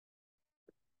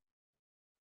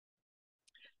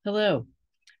Hello,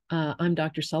 I'm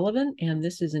Dr. Sullivan, and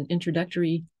this is an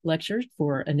introductory lecture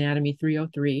for Anatomy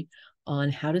 303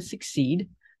 on how to succeed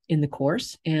in the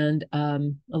course and a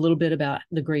little bit about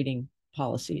the grading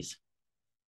policies.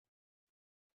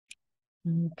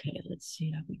 Okay, let's see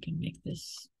how we can make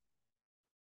this.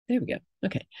 There we go.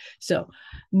 Okay, so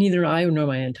neither I nor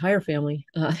my entire family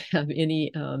have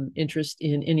any interest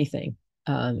in anything.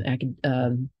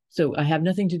 So I have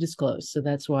nothing to disclose. So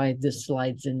that's why this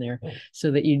slide's in there,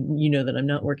 so that you know that I'm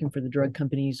not working for the drug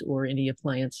companies or any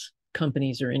appliance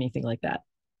companies or anything like that.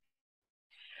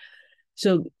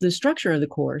 So the structure of the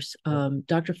course,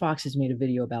 Dr. Fox has made a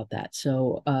video about that.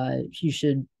 So you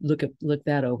should look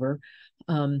that over.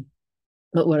 But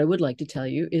what I would like to tell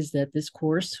you is that this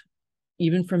course,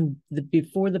 even from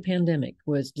before the pandemic,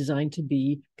 was designed to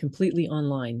be completely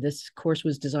online. This course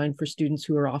was designed for students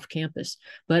who are off campus,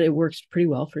 but it works pretty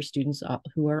well for students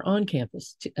who are on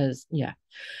campus.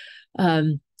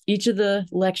 Each of the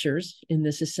lectures in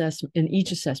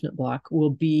each assessment block will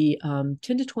be 10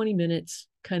 to 20 minutes,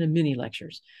 kind of mini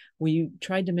lectures. We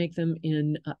tried to make them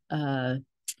in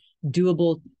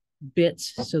doable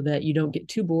bits so that you don't get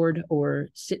too bored or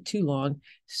sit too long.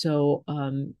 So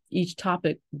each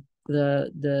topic,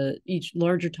 each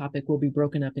larger topic, will be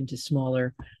broken up into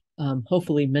smaller,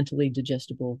 hopefully mentally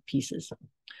digestible pieces.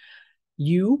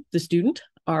 You, the student,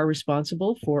 are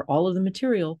responsible for all of the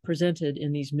material presented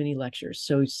in these mini lectures.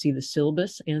 So you see the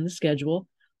syllabus and the schedule,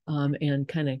 and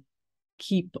kind of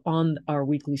keep on our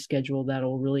weekly schedule.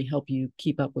 That'll really help you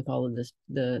keep up with all of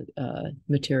the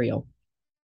material.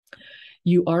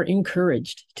 You are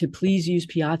encouraged to please use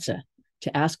Piazza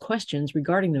to ask questions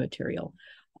regarding the material.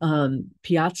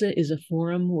 Piazza is a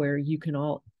forum where you can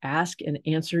all ask and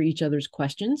answer each other's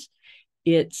questions.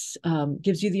 It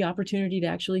gives you the opportunity to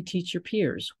actually teach your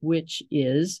peers, which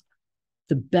is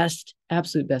the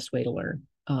absolute best way to learn.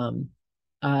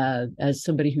 As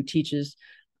somebody who teaches,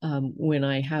 when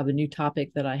I have a new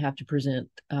topic that I have to present,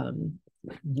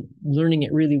 learning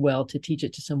it really well to teach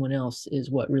it to someone else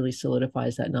is what really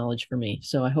solidifies that knowledge for me.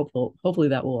 So I hopefully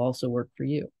that will also work for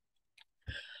you.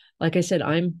 Like I said,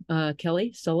 I'm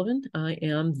Kelli Sullivan. I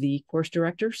am the course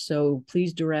director, so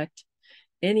please direct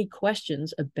any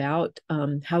questions about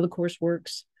how the course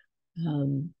works,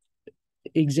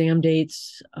 exam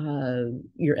dates,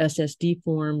 your SSD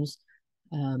forms,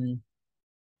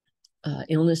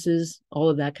 illnesses, all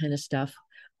of that kind of stuff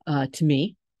to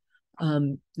me.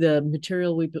 The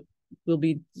material will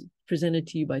be presented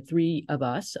to you by three of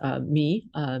us, me,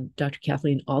 Dr.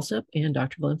 Kathleen Alsop, and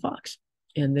Dr. Glenn Fox.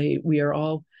 And we are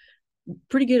all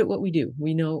pretty good at what we do.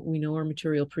 We know our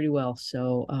material pretty well.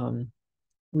 So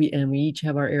we each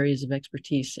have our areas of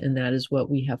expertise, and that is what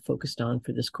we have focused on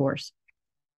for this course.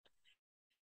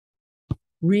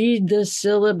 Read the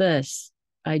syllabus.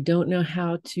 I don't know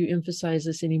how to emphasize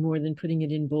this any more than putting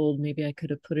it in bold. Maybe I could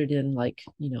have put it in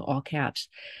all caps,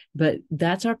 but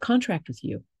that's our contract with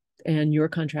you and your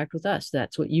contract with us.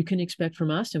 That's what you can expect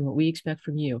from us and what we expect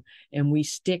from you. And we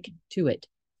stick to it.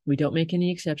 We don't make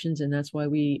any exceptions. And that's why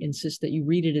we insist that you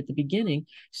read it at the beginning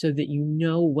so that you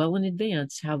know well in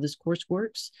advance how this course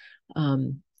works,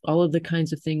 all of the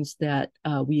kinds of things that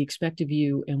we expect of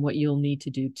you and what you'll need to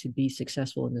do to be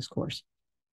successful in this course.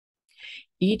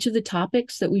 Each of the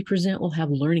topics that we present will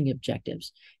have learning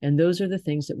objectives, and those are the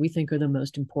things that we think are the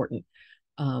most important.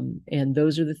 And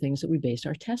those are the things that we base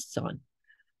our tests on.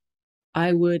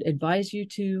 I would advise you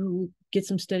to get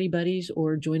some study buddies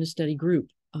or join a study group.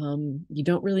 You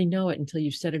don't really know it until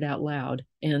you've said it out loud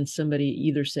and somebody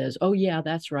either says, oh yeah,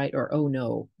 that's right, or oh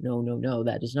no,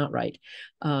 that is not right.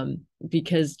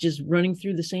 Because just running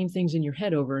through the same things in your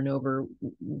head over and over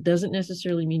doesn't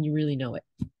necessarily mean you really know it.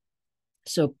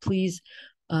 So please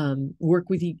work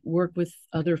with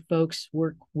other folks,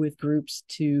 work with groups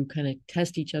to kind of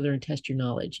test each other and test your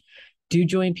knowledge. Do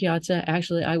join Piazza.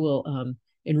 Actually, I will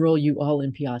enroll you all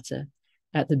in Piazza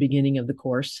at the beginning of the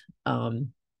course.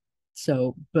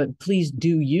 But please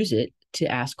do use it to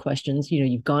ask questions.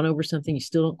 You've gone over something, you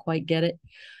still don't quite get it.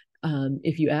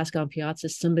 If you ask on Piazza,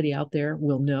 somebody out there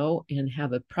will know and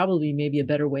have maybe a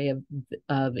better way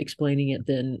of explaining it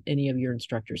than any of your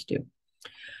instructors do.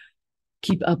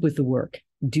 Keep up with the work.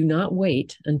 Do not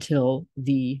wait until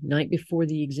the night before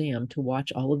the exam to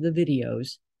watch all of the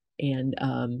videos and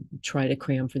try to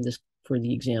cram for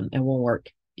the exam. It won't work.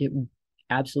 It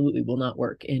absolutely will not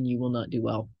work, and you will not do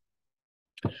well.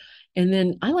 And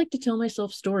then I like to tell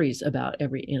myself stories about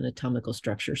every anatomical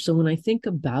structure. So when I think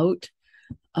about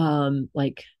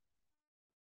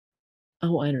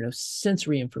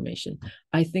sensory information,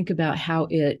 I think about how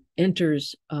it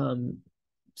enters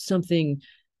something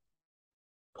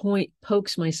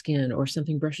pokes my skin, or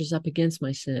something brushes up against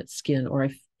my skin, or I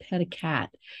pet a cat,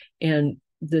 and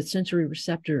the sensory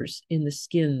receptors in the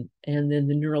skin, and then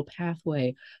the neural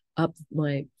pathway up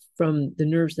my from the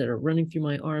nerves that are running through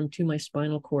my arm to my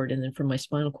spinal cord, and then from my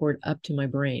spinal cord up to my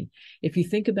brain. If you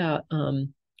think about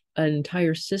an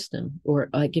entire system, or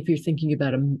like if you're thinking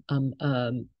about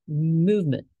a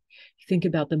movement, think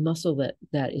about the muscle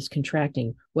that is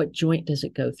contracting. What joint does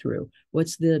it go through?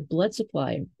 What's the blood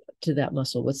supply to that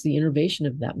muscle? What's the innervation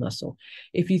of that muscle?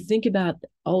 If you think about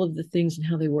all of the things and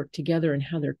how they work together and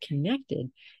how they're connected,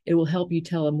 it will help you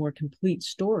tell a more complete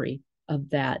story of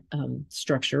that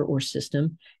structure or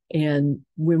system. And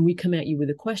when we come at you with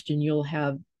a question, you'll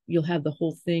have the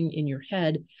whole thing in your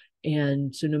head.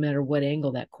 And so no matter what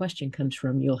angle that question comes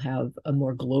from, you'll have a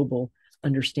more global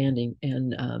understanding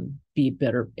and be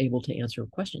better able to answer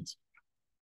questions.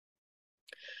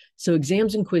 So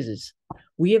exams and quizzes.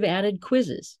 We have added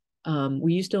quizzes.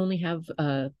 We used to only have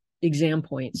exam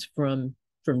points from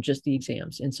just the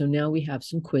exams. And so now we have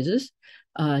some quizzes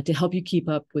to help you keep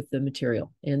up with the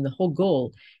material. And the whole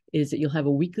goal is that you'll have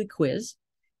a weekly quiz,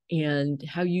 and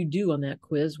how you do on that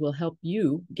quiz will help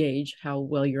you gauge how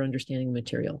well you're understanding the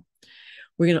material.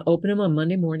 We're going to open them on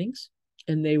Monday mornings,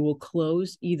 and they will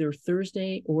close either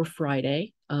Thursday or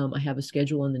Friday. I have a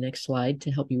schedule on the next slide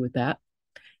to help you with that.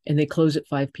 And they close at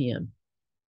 5 p.m.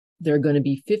 There are going to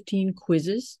be 15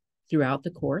 quizzes throughout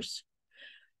the course.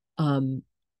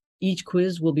 Each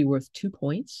quiz will be worth 2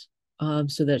 points.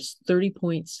 So that's 30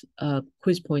 points,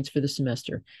 quiz points for the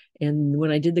semester. And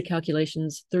when I did the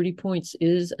calculations, 30 points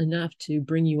is enough to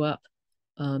bring you up,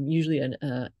 usually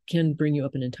can bring you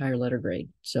up an entire letter grade.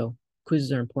 So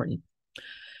quizzes are important.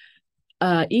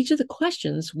 Each of the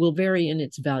questions will vary in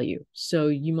its value. So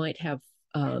you might have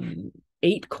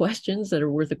 8 questions that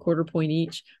are worth a quarter point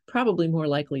each. Probably more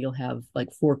likely you'll have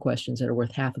like 4 questions that are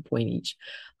worth half a point each.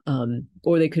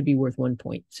 Or they could be worth 1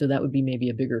 point. So that would be maybe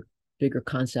a bigger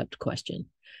concept question.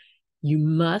 You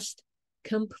must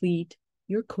complete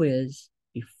your quiz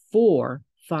before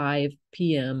 5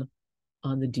 p.m.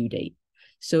 on the due date.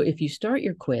 So if you start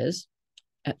your quiz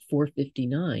at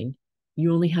 4:59,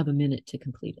 you only have a minute to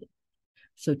complete it.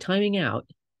 So timing out,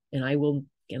 and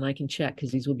I can check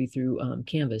because these will be through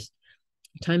Canvas.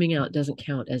 Timing out doesn't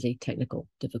count as a technical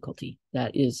difficulty.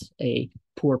 That is a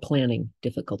poor planning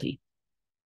difficulty.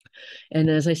 And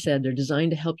as I said, they're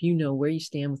designed to help you know where you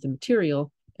stand with the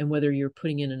material and whether you're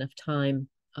putting in enough time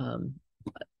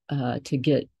to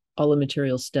get all the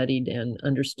material studied and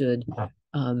understood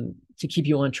to keep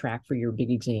you on track for your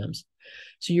big exams.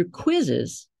 So your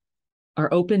quizzes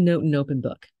are open note and open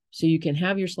book. So you can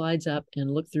have your slides up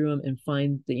and look through them and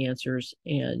find the answers,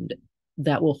 and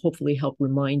that will hopefully help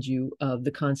remind you of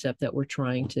the concept that we're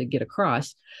trying to get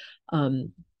across.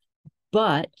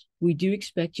 But we do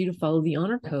expect you to follow the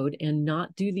honor code and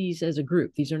not do these as a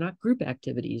group. These are not group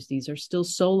activities. These are still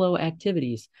solo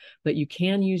activities, but you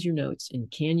can use your notes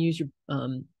and can use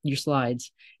your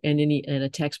slides and a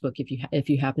textbook if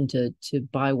you happen to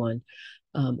buy one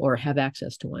or have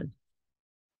access to one.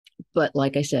 But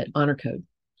like I said, honor code.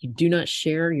 You do not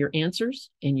share your answers,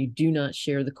 and you do not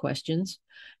share the questions,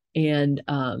 and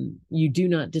you do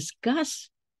not discuss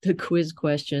the quiz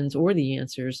questions or the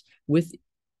answers with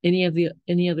any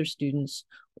other students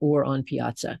or on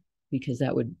Piazza, because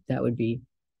that would be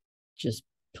just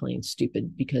plain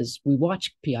stupid, because we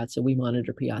watch Piazza, we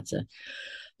monitor Piazza.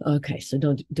 Okay, so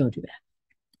don't do that.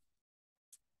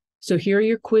 So here are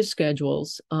your quiz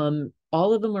schedules.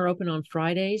 All of them are open on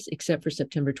Fridays except for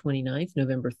September 29th,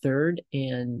 November 3rd,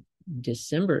 and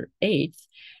December 8th.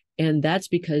 And that's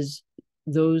because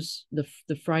the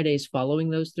Fridays following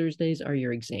those Thursdays are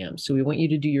your exams. So we want you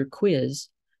to do your quiz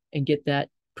and get that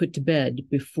put to bed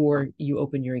before you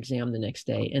open your exam the next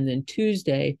day. And then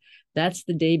Tuesday, that's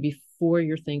the day before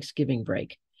your Thanksgiving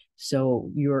break. So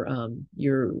your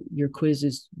quiz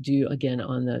is due again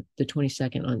on the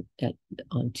 22nd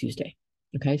on Tuesday.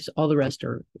 Okay, so all the rest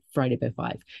are Friday by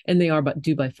 5, and they are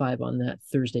due by 5 on that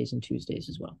Thursdays and Tuesdays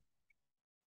as well.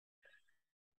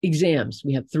 Exams,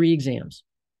 we have 3 exams.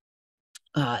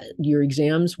 Your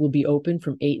exams will be open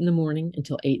from 8 in the morning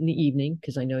until 8 in the evening,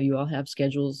 because I know you all have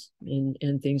schedules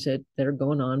and things that are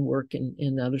going on, work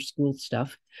and other school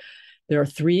stuff. There are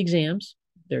 3 exams.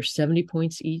 They're 70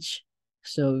 points each,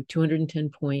 so 210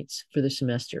 points for the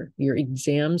semester. Your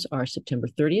exams are September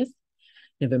 30th,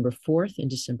 November 4th, and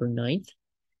December 9th.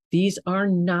 These are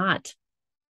not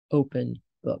open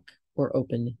book or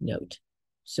open note.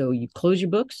 So you close your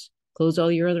books, close all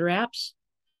your other apps,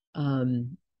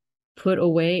 put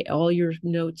away all your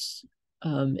notes,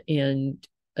 and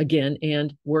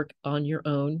work on your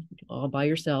own, all by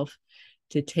yourself,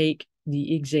 to take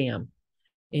the exam.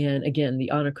 And again,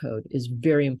 the honor code is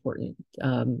very important.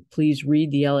 Please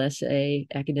read the LSA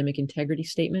academic integrity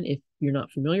statement if you're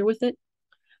not familiar with it.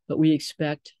 But we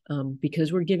expect,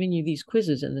 because we're giving you these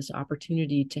quizzes and this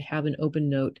opportunity to have an open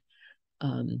note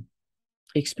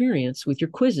experience with your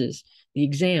quizzes, the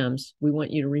exams, we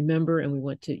want you to remember, and we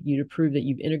want you to prove that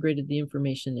you've integrated the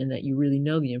information and that you really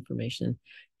know the information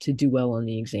to do well on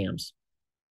the exams.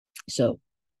 So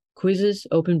quizzes,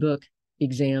 open book,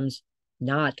 exams,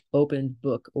 not open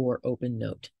book or open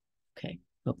note. Okay,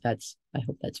 I hope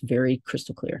that's very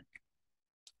crystal clear.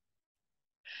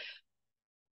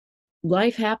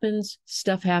 Life happens,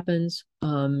 stuff happens.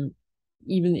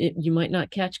 Even you might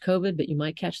not catch COVID, but you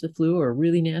might catch the flu or a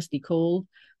really nasty cold,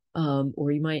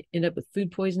 or you might end up with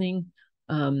food poisoning.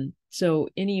 So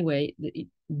anyway,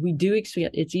 we do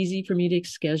expect, it's easy for me to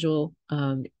schedule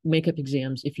makeup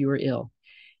exams if you are ill.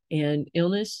 And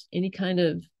illness, any kind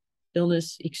of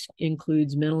illness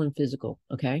includes mental and physical,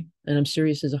 okay? And I'm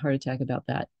serious as a heart attack about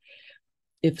that.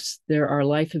 If there are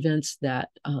life events that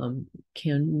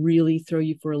can really throw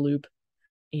you for a loop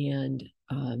and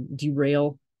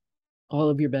derail all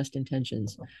of your best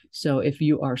intentions. So if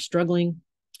you are struggling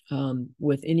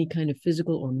with any kind of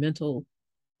physical or mental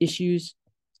issues,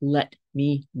 let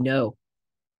me know.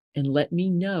 And let me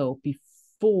know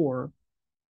before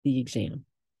the exam.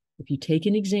 If you take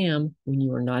an exam when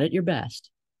you are not at your best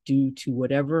due to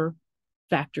whatever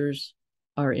factors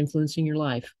are influencing your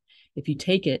life, if you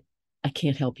take it, I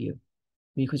can't help you.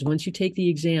 Because once you take the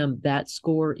exam, that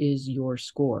score is your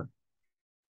score.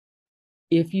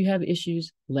 If you have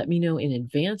issues, let me know in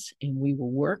advance, and we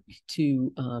will work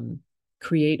to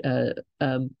create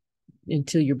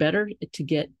until you're better to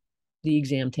get the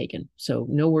exam taken. So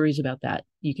no worries about that.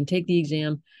 You can take the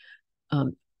exam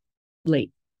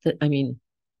late. I mean,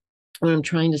 what I'm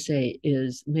trying to say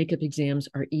is makeup exams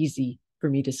are easy for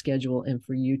me to schedule and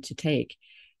for you to take.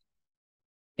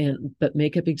 But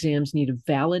makeup exams need a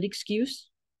valid excuse,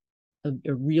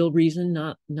 a real reason,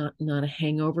 not a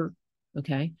hangover.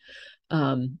 Okay.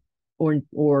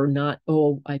 Or not,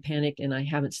 oh, I panicked and I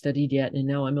haven't studied yet and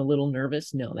now I'm a little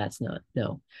nervous. No, that's not,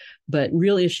 no. But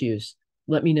real issues,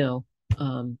 let me know.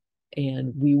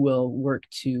 And we will work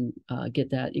to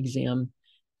get that exam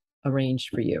arranged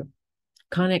for you.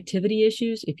 Connectivity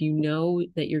issues, if you know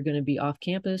that you're going to be off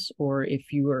campus or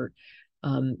if you are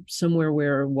somewhere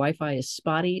where Wi-Fi is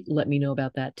spotty, let me know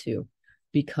about that too.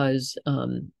 Because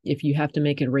if you have to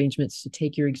make arrangements to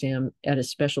take your exam at a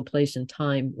special place and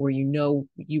time where you know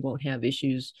you won't have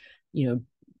issues,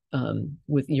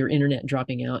 with your internet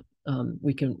dropping out,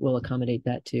 we'll accommodate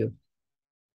that too.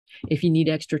 If you need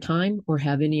extra time or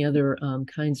have any other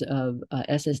kinds of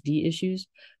SSD issues,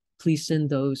 please send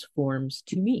those forms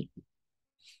to me.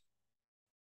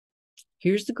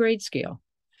 Here's the grade scale.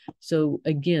 So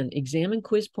again, exam and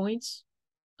quiz points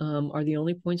are the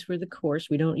only points for the course.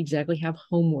 We don't exactly have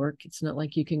homework. It's not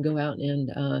like you can go out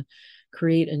and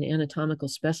create an anatomical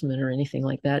specimen or anything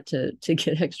like that to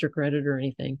get extra credit or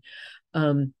anything.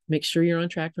 Make sure you're on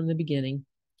track from the beginning.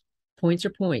 Points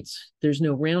are points. There's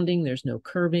no rounding, there's no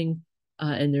curving,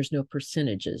 and there's no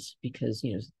percentages, because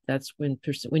that's when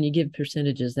you give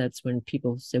percentages, that's when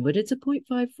people say, but it's a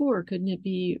 0.54. Couldn't it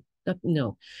be up?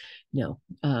 No,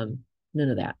 none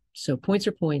of that. So points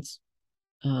are points.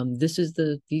 This is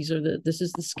the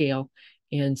scale.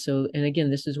 And again,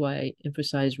 this is why I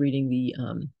emphasize reading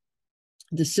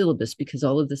the syllabus, because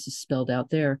all of this is spelled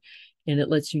out there, and it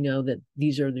lets you know that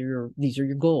these are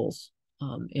your goals.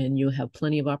 And you'll have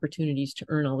plenty of opportunities to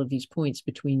earn all of these points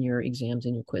between your exams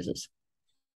and your quizzes.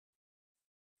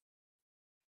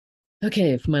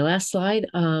 Okay, for my last slide,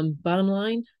 bottom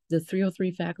line, the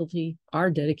 303 faculty are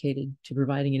dedicated to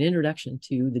providing an introduction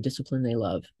to the discipline they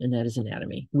love, and that is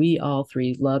anatomy. We all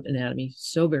three love anatomy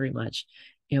so very much,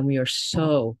 and we are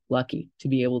so lucky to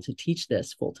be able to teach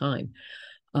this full time.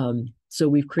 So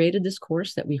we've created this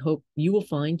course that we hope you will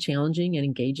find challenging and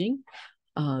engaging.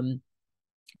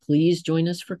 Please join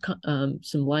us for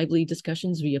some lively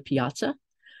discussions via Piazza,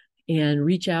 and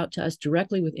reach out to us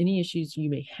directly with any issues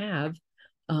you may have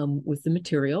with the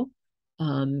material.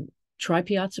 Try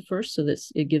Piazza first so that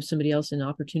it gives somebody else an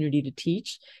opportunity to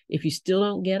teach. If you still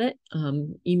don't get it,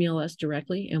 email us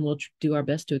directly and we'll do our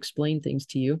best to explain things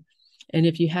to you. And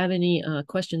if you have any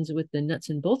questions with the nuts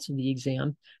and bolts of the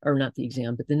exam, or not the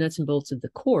exam, but the nuts and bolts of the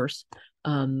course,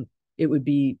 I'm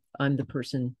the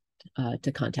person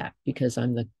to contact, because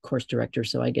I'm the course director.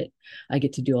 So I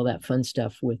get to do all that fun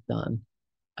stuff with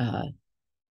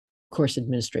course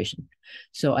administration.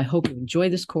 So I hope you enjoy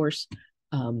this course.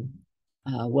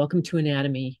 Welcome to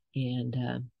anatomy, and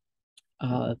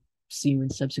see you in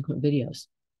subsequent videos.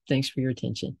 Thanks for your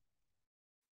attention.